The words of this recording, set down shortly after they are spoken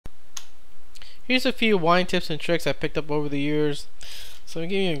Here's a few wine tips and tricks I picked up over the years. So I'm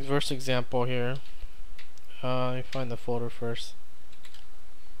giving you a first example here. Let me find the folder first.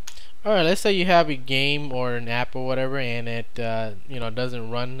 Alright, let's say you have a game or an app or whatever, and it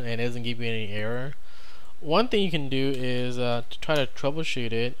doesn't run and it doesn't give you any error. One thing you can do is to try to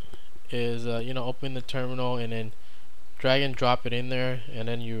troubleshoot it is open the terminal and then drag and drop it in there, and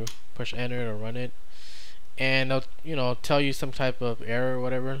then you push enter to run it, and it'll tell you some type of error or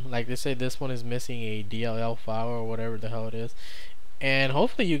whatever. Like they say this one is missing a DLL file or whatever the hell it is, and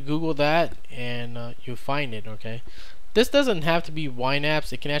hopefully you Google that and you find it. Okay, this doesn't have to be wine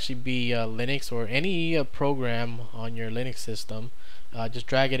apps. It can actually be Linux or any program on your Linux system. Just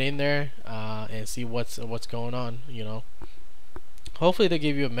drag it in there and see what's going on. Hopefully they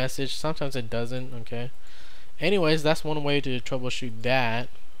give you a message. Sometimes it doesn't. Okay. Anyways, that's one way to troubleshoot that.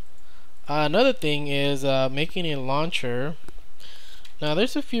 Another thing is making a launcher. Now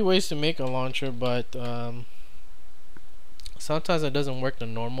there's a few ways to make a launcher, but sometimes it doesn't work the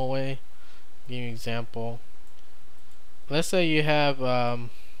normal way. I'll give you an example. Let's say you have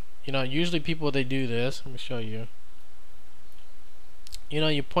usually people, they do this. Let me show you.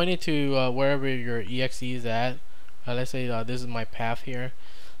 You point it to wherever your exe is at. Let's say this is my path here.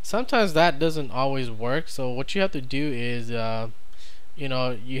 Sometimes that doesn't always work, so what you have to do is you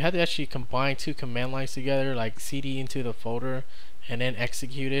have to actually combine two command lines together, like cd into the folder and then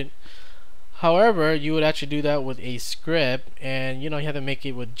execute it. However, you would actually do that with a script, and you have to make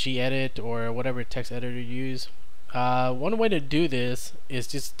it with gedit or whatever text editor you use. One way to do this is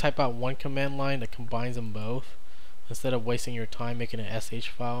just type out one command line that combines them both instead of wasting your time making an sh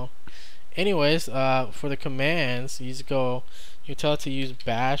file. Anyways, for the commands, you tell it to use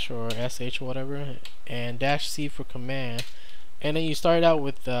bash or sh or whatever, and -c for command, and then you start out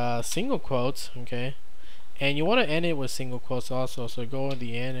with single quotes. Okay, and you want to end it with single quotes also, so go at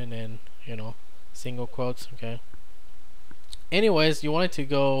the end and then single quotes. Okay, anyways, you want it to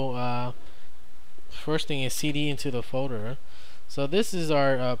go first thing is cd into the folder. So this is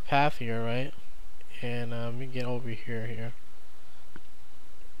our path here, right? And let me get over here,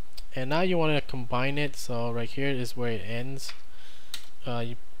 and now you want to combine it. So right here is where it ends.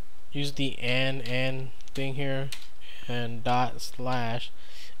 You use the and thing here and /,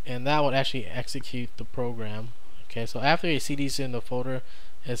 and that would actually execute the program. Okay, so after your CD's in the folder,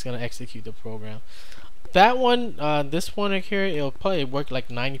 it's gonna execute the program. That one, this one right here, it'll probably work like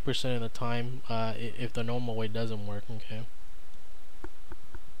 90% of the time if the normal way doesn't work. Okay,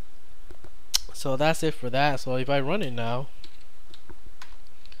 so that's it for that. So if I run it now,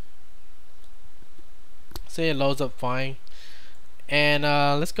 say it loads up fine, and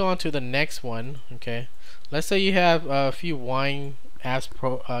let's go on to the next one. Okay, let's say you have a few wine apps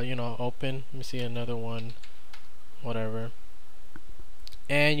open. Let me see another one, whatever,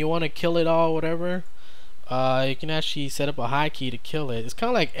 and you want to kill it all, whatever. You can actually set up a hotkey to kill it. It's kind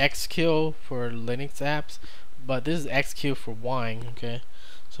of like xkill for Linux apps, but this is xkill for wine. Okay,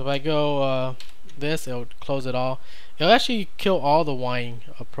 so if I go this, it'll close it all. It'll actually kill all the wine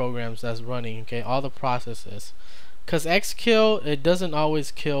programs that's running. Okay, all the processes. Because xkill, it doesn't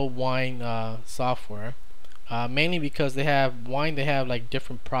always kill wine software, mainly because they have like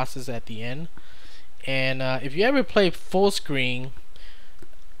different processes at the end. And if you ever play full screen,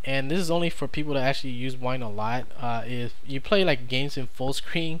 and this is only for people that actually use wine a lot, if you play like games in full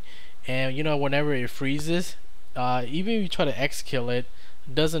screen, and whenever it freezes, even if you try to xkill it,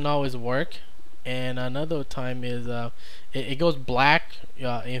 doesn't always work. And another time is it goes black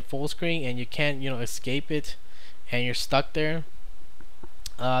in full screen, and you can't escape it, and you're stuck there.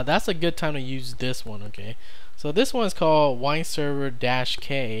 That's a good time to use this one. Okay, so this one is called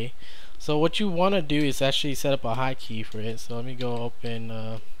wineserver-k. So what you want to do is actually set up a hotkey for it. So let me go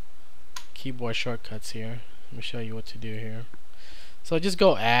open keyboard shortcuts here. Let me show you what to do here. So just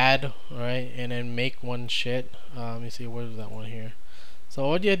go add, right, and then make one shit. Let me see, what is that one here? So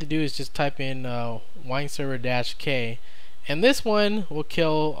what you have to do is just type in wineserver-k, and this one will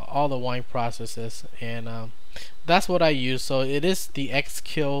kill all the wine processes, and that's what I use. So it is the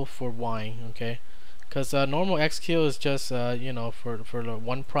xkill for wine. Okay, because normal xkill is just for the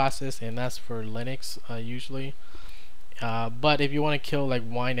one process, and that's for Linux usually. But if you want to kill like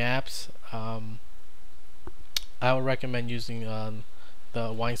wine apps, I would recommend using the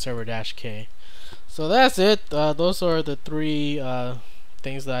wineserver-k. So that's it. Those are the three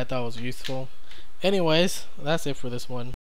things that I thought was useful. Anyways, that's it for this one.